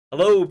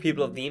Hello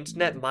people of the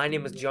internet, my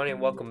name is Johnny and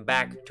welcome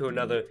back to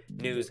another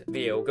news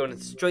video. We're going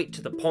straight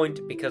to the point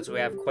because we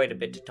have quite a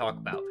bit to talk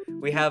about.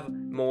 We have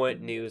more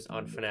news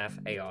on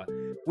Fnaf AR.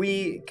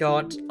 We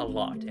got a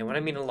lot, and when I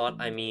mean a lot,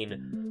 I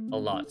mean a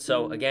lot.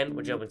 So again,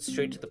 we're jumping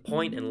straight to the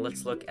point and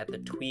let's look at the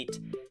tweet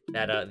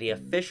that the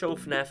official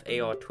Fnaf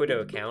AR Twitter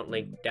account,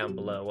 linked down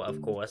below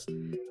of course,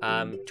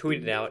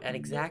 tweeted out at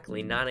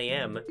exactly 9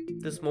 AM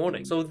this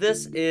morning. So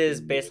this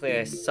is basically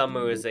a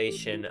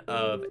summarization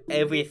of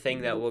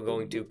everything that we're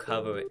going to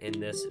cover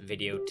in this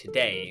video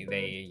today.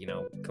 They,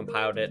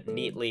 compiled it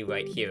neatly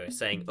right here,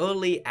 saying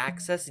early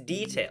access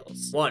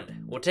details.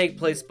 1. Will take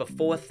place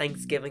before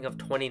Thanksgiving of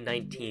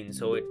 2019,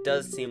 so it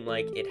does seem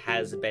like it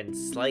has been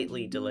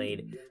slightly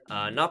delayed.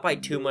 Not by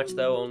too much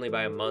though, only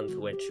by a month,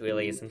 which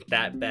really isn't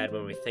that bad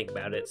when we think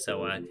about it.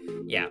 So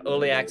yeah,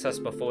 early access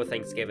before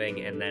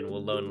Thanksgiving, and then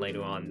we'll learn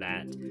later on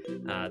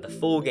that the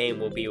full game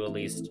will be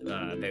released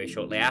very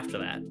shortly after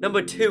that.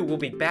 Number 2 will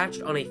be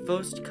batched on a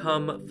first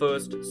come,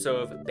 first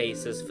serve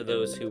basis for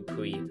those who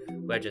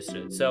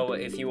pre-registered. So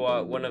if you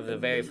are one of the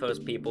very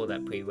first people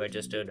that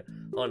pre-registered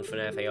on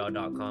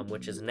FNAFAR.com,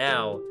 which is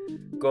now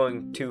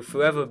going to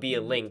forever be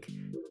a link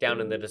down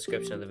in the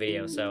description of the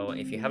video. So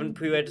if you haven't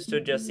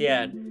pre-registered just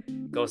yet,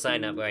 go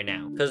sign up right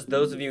now. Because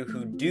those of you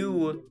who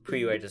do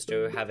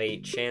pre-register have a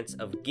chance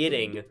of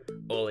getting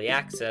early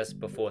access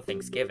before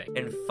Thanksgiving.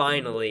 And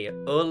finally,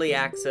 early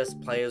access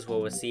players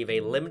will receive a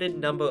limited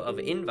number of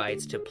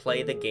invites to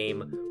play the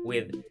game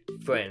with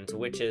friends,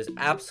 which is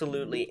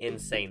absolutely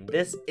insane.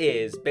 This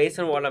is, based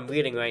on what I'm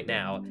reading right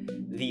now,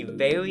 the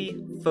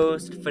very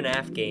first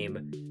FNAF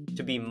game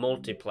to be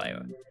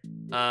multiplayer.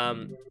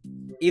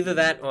 Either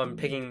that or I'm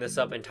picking this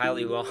up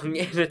entirely wrong,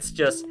 and it's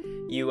just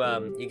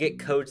you get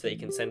codes that you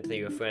can send to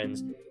your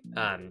friends,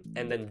 and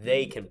then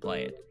they can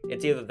play it.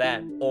 It's either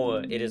that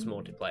or it is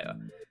multiplayer.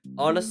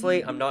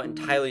 Honestly, I'm not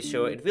entirely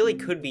sure. It really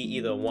could be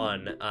either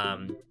one,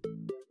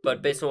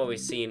 but based on what we've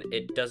seen,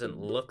 it doesn't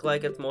look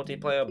like it's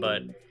multiplayer,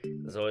 but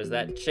there's always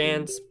that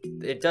chance.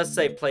 It does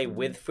say play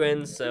with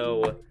friends,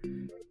 so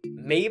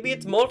maybe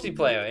it's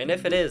multiplayer, and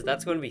if it is,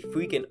 that's going to be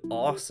freaking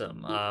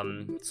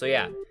awesome. So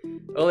yeah,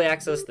 early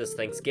access this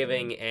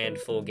Thanksgiving and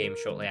full game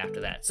shortly after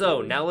that.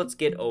 So now let's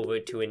get over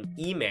to an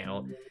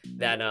email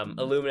that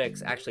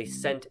Illuminix actually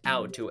sent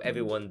out to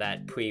everyone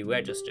that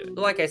pre-registered.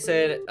 Like I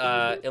said,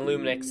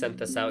 Illuminix sent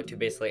this out to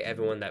basically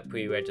everyone that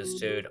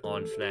pre-registered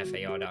on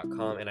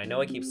FNAFAR.com, and I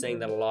know I keep saying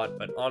that a lot,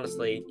 but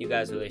honestly, you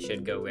guys really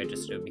should go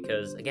register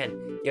because,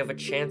 again, you have a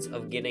chance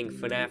of getting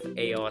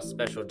FNAF AR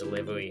special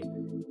delivery,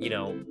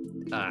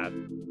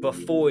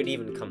 before it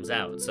even comes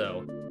out.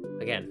 So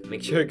again,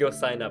 make sure to go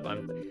sign up.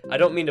 I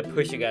don't mean to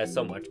push you guys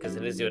so much because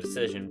it is your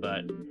decision,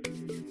 but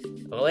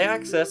early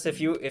access, if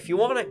you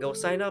want it, go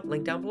sign up,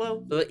 link down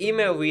below. So the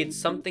email reads,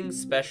 something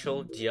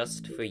special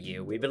just for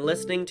you. We've been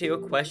listening to your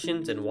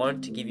questions and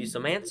want to give you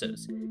some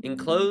answers.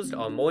 Enclosed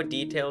are more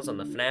details on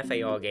the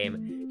FNAF AR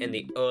game and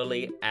the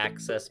early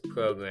access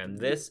program.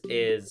 This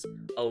is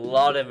a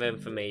lot of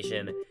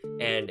information,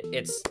 and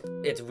it's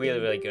really,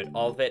 really good.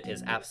 All of it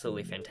is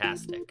absolutely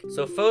fantastic.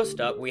 So first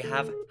up, we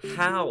have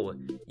how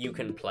you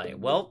can play.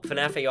 Well,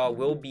 FNAF AR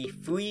will be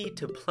free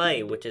to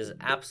play, which is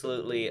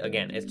absolutely,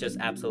 again, it's just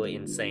absolutely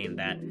insane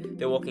that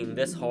they're working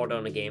this hard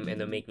on a game and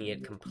they're making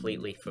it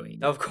completely free.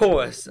 Now, of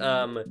course,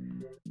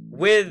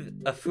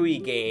 with a free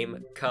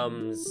game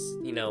comes,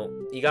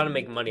 you gotta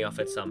make money off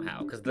it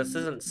somehow, because this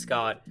isn't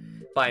Scott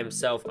by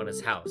himself on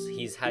his house.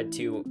 He's had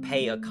to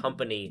pay a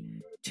company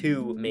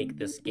to make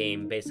this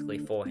game basically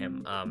for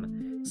him.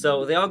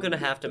 So they are gonna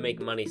have to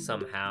make money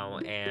somehow,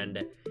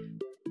 and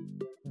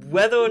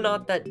whether or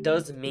not that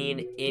does mean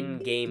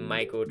in-game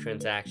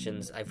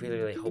microtransactions, I really,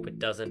 really hope it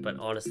doesn't, but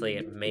honestly,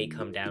 it may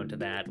come down to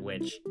that,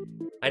 which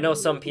I know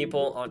some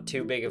people aren't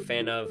too big a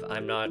fan of.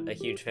 I'm not a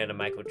huge fan of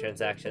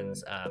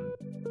microtransactions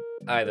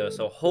either,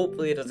 so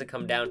hopefully it doesn't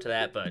come down to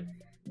that, but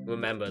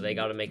remember, they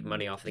gotta make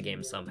money off the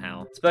game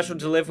somehow. Special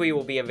delivery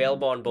will be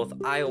available on both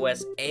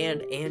iOS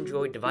and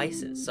Android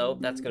devices, so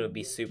that's gonna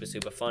be super,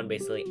 super fun.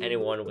 Basically,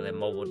 anyone with a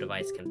mobile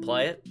device can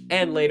play it.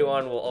 And later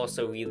on, we'll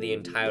also read the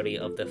entirety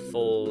of the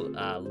full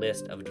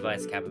list of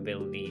device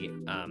capability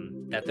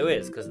that there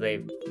is, because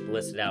they've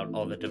listed out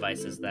all the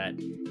devices that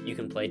you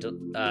can play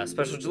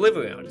special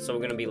delivery on. So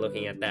we're gonna be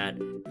looking at that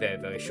very,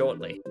 very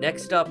shortly.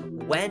 Next up,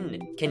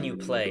 when can you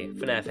play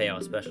FNAF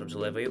AR special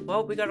delivery?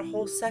 Well, we got a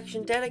whole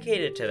section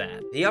dedicated to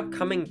that. The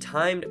upcoming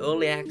timed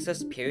early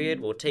access period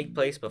will take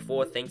place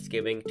before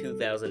Thanksgiving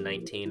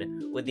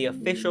 2019, with the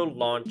official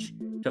launch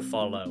to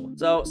follow.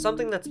 So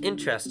something that's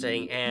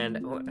interesting,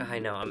 and I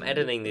know I'm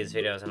editing these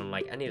videos and I'm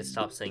like, I need to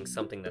stop saying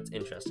something that's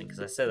interesting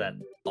because I say that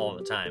all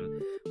the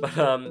time,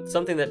 but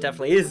something that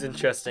definitely is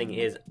interesting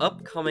is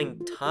upcoming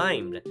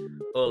timed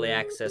early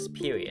access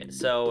period.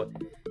 So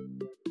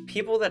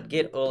people that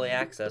get early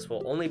access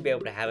will only be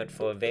able to have it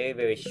for a very,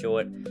 very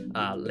short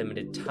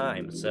limited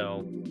time.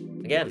 So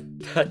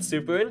again, that's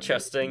super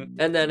interesting.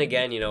 And then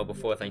again, you know,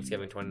 before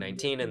Thanksgiving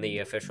 2019, and the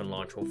official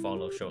launch will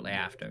follow shortly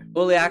after.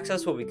 Early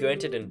access will be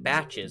granted in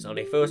batches on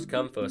a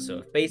first-come,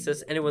 first-served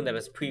basis. Anyone that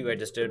is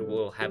pre-registered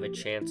will have a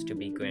chance to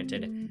be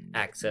granted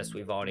access.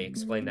 We've already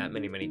explained that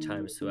many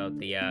times throughout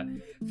the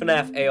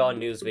FNAF AR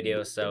news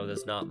video, so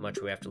there's not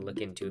much we have to look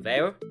into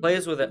there.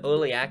 Players with an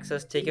early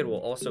access ticket will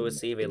also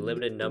receive a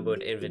limited number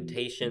of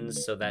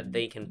invitations so that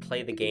they can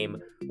play the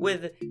game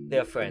with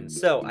their friends.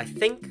 So I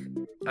think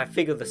I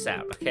figured this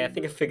out, okay? I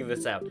think I figured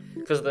this out,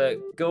 because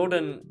the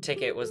golden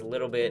ticket was a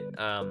little bit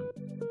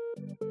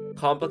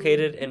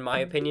complicated in my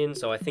opinion,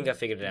 so I think I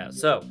figured it out.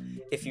 So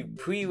if you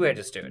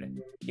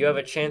pre-registered, you have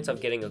a chance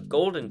of getting a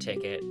golden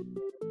ticket,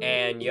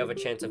 and you have a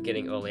chance of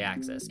getting early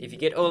access. If you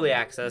get early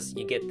access,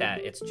 you get that.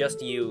 It's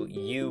just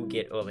you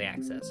get early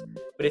access.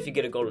 But if you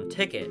get a golden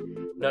ticket,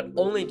 not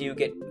only do you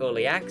get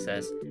early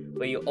access,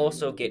 but you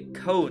also get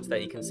codes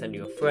that you can send to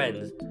your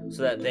friends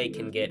so that they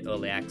can get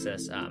early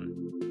access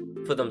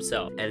for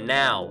themselves. And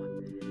now,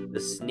 the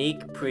sneak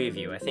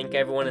preview. I think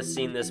everyone has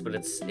seen this, but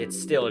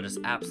it's still just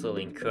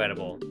absolutely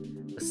incredible.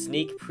 The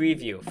sneak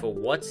preview for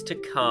what's to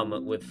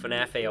come with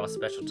FNAF AR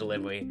Special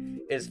Delivery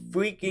is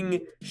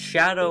freaking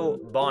Shadow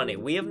Bonnie.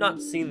 We have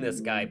not seen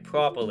this guy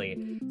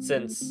properly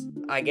since,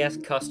 I guess,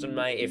 Custom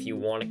Night, if you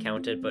want to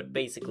count it, but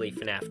basically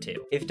FNAF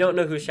 2. If you don't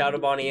know who Shadow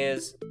Bonnie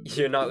is,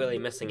 you're not really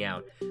missing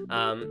out.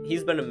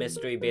 He's been a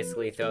mystery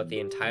basically throughout the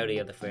entirety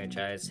of the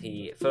franchise.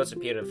 He first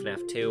appeared in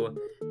FNAF 2.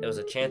 There was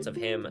a chance of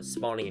him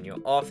spawning in your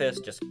office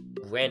just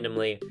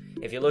randomly.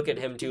 If you look at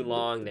him too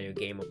long, then your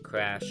game will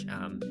crash.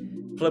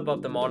 Flip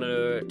up the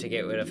monitor to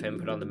get rid of him,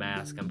 put on the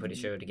mask, I'm pretty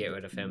sure, to get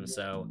rid of him.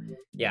 So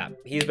yeah,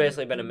 he's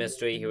basically been a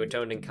mystery. He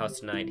returned in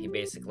Custom Night. He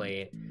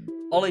basically,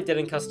 all he did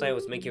in Custom Night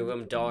was make your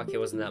room dark. It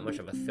wasn't that much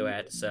of a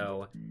threat.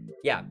 So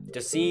yeah,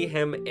 to see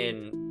him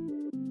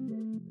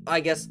in, I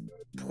guess,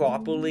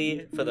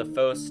 properly for the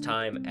first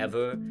time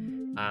ever,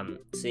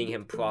 seeing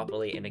him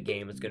properly in a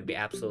game is going to be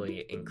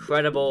absolutely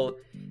incredible.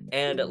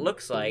 And it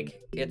looks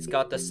like it's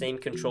got the same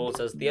controls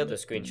as the other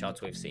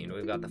screenshots we've seen.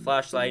 We've got the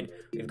flashlight,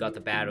 we've got the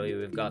battery,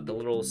 we've got the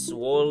little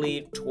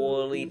swirly,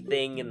 twirly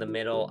thing in the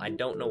middle. I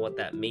don't know what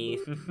that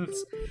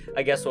means.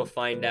 I guess we'll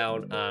find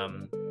out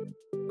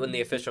when the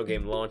official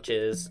game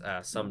launches,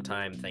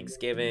 sometime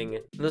Thanksgiving.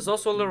 And there's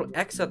also a little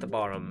X at the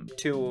bottom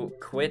to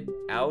quit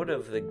out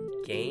of the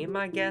game,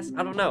 I guess?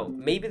 I don't know.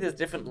 Maybe there's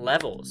different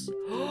levels.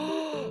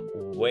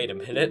 Wait a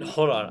minute,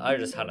 hold on, I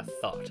just had a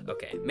thought.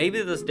 Okay,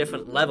 maybe there's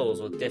different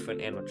levels with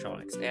different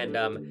animatronics. And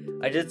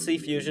I did see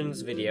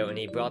Fusion's video and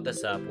he brought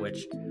this up,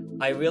 which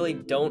I really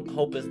don't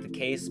hope is the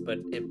case, but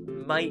it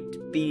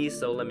might be,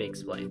 so let me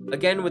explain.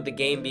 Again, with the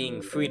game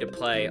being free to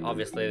play,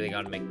 obviously they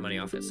gotta make money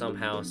off it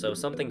somehow. So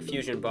something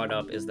Fusion brought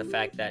up is the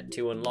fact that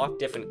to unlock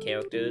different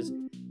characters,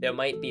 there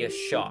might be a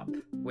shop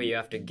where you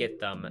have to get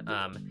them.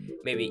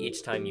 Maybe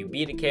each time you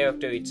beat a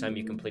character, each time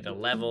you complete a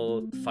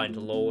level, find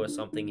a lore or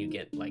something, you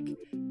get like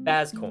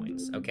Faz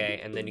coins, okay?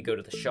 And then you go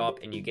to the shop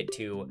and you get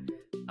to,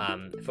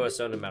 for a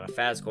certain amount of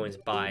Faz coins,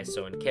 buy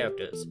certain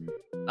characters.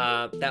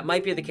 That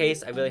might be the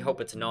case. I really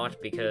hope it's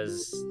not,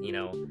 because, you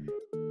know,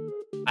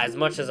 as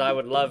much as I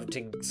would love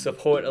to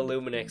support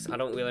Illuminix, I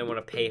don't really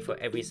want to pay for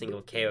every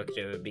single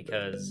character,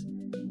 because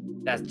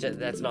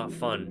that's not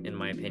fun, in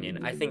my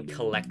opinion. I think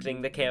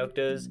collecting the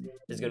characters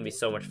is going to be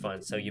so much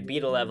fun. So you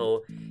beat a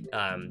level,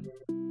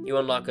 you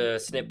unlock a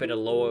snippet of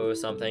lore or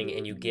something,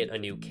 and you get a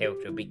new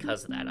character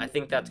because of that. I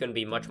think that's going to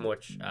be much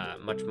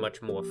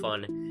more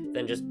fun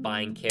than just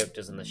buying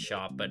characters in the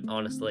shop, but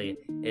honestly,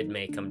 it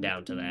may come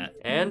down to that.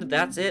 And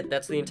that's it.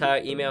 That's the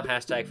entire email.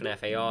 Hashtag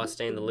FNAFAR.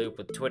 Stay in the loop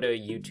with Twitter,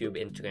 YouTube,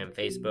 Instagram,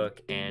 Facebook,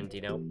 and, you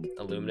know,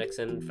 Illuminix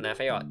and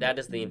FNAFAR. That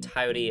is the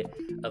entirety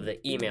of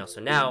the email. So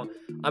now,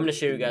 I'm going to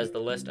show you guys the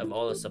list of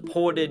all the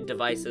supported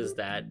devices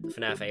that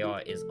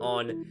FNAFAR is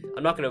on.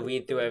 I'm not going to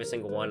read through every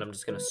single one. I'm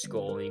just going to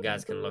scroll, and you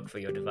guys can look for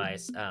your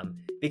device,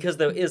 because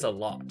there is a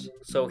lot.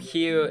 So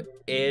here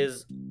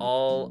is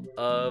all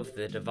of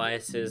the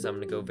devices. I'm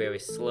going to go very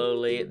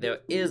slowly. There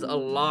is a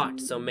lot,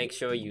 so make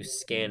sure you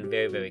scan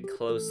very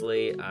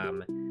closely.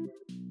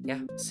 Yeah,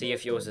 see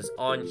if yours is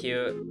on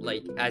here.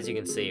 Like, as you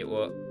can see,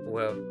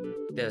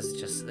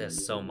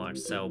 there's so much.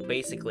 So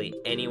basically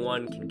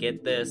anyone can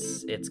get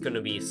this. It's going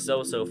to be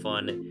so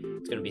fun.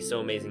 It's going to be so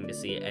amazing to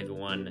see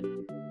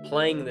everyone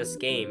playing this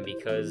game,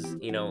 because,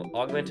 you know,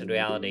 augmented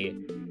reality,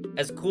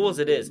 as cool as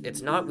it is,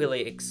 it's not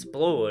really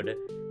explored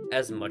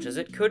as much as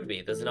it could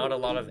be. There's not a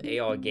lot of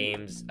AR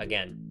games.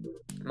 Again,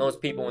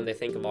 most people, when they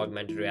think of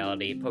augmented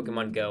reality,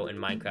 Pokemon Go and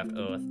Minecraft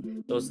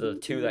Earth, those are the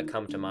two that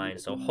come to mind.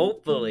 So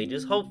hopefully,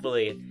 just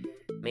hopefully,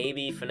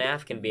 maybe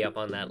FNAF can be up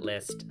on that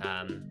list,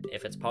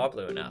 if it's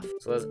popular enough.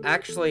 So there's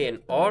actually an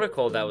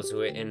article that was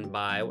written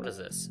by, what is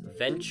this?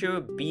 Venture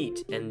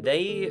Beat, and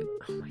they,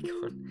 oh my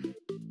god.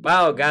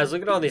 Wow, guys,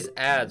 look at all these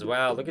ads.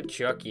 Wow, look at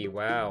Chucky.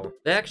 Wow.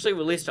 They actually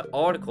released an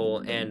article,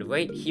 and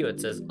right here it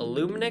says,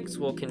 Illuminix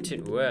will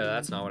continue. Well,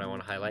 that's not what I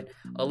want to highlight.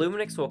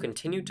 Illuminix will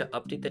continue to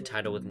update the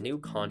title with new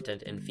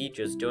content and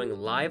features during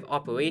live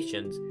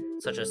operations,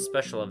 such as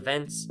special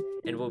events,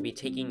 and we'll be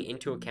taking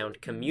into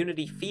account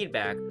community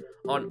feedback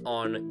on an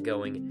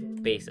ongoing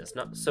basis.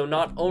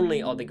 Not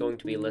only are they going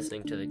to be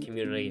listening to the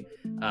community,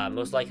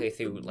 most likely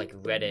through like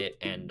Reddit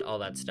and all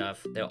that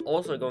stuff, they're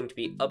also going to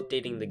be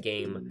updating the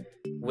game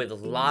with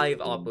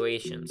live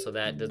operations, so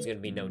that there's going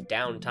to be no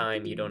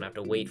downtime. You don't have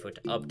to wait for it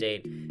to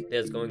update.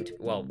 There's going to,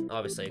 well,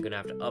 obviously you're going to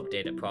have to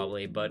update it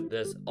probably, but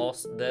there's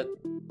not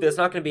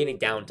going to be any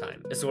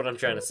downtime, is what I'm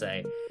trying to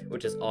say,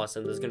 which is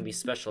awesome. There's going to be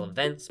special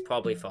events,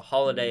 probably for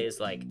holidays,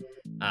 like,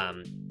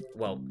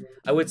 well,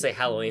 I would say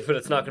Halloween, but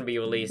it's not going to be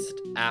released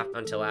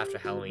until after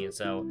Halloween,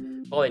 so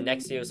probably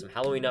next year, some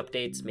Halloween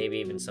updates, maybe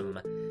even some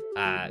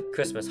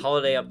Christmas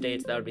holiday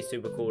updates. That would be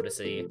super cool to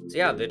see. So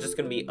yeah, they're just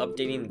going to be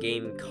updating the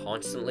game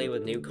constantly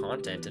with new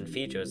content and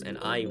features, and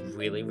I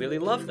really, really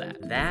love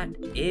that. That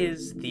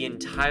is the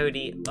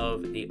entirety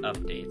of the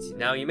updates.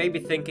 Now, you may be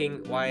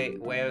thinking,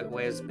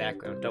 where's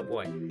background? Don't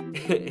worry.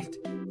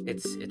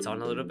 It's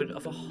on a little bit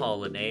of a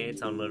holiday,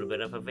 it's on a little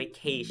bit of a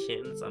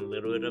vacation, it's on a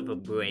little bit of a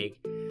break,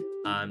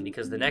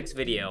 because the next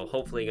video,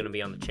 hopefully going to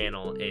be on the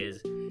channel,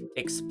 is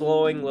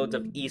exploring loads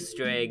of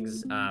Easter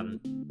eggs,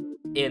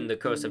 in the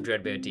Curse of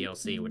Dreadbeard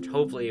DLC, which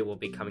hopefully will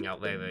be coming out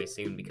very, very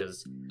soon,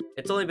 because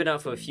it's only been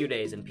out for a few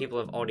days, and people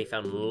have already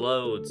found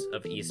loads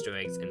of Easter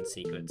eggs and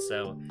secrets,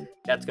 so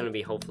that's going to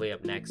be hopefully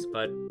up next.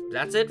 But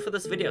that's it for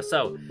this video.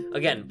 So,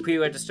 again,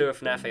 pre-register at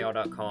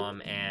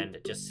FnafAR.com, and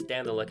just stay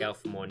on the lookout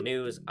for more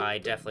news. I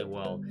definitely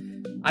will.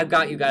 I've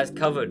got you guys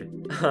covered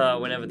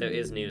whenever there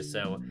is news,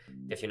 so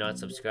if you're not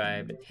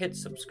subscribed, hit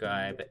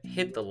subscribe,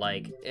 hit the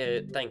like.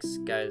 Thanks,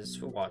 guys,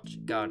 for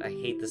watching. God, I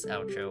hate this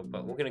outro,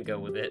 but we're gonna go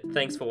with it.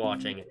 Thanks for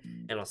watching,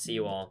 and I'll see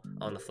you all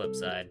on the flip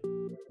side.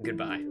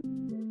 Goodbye.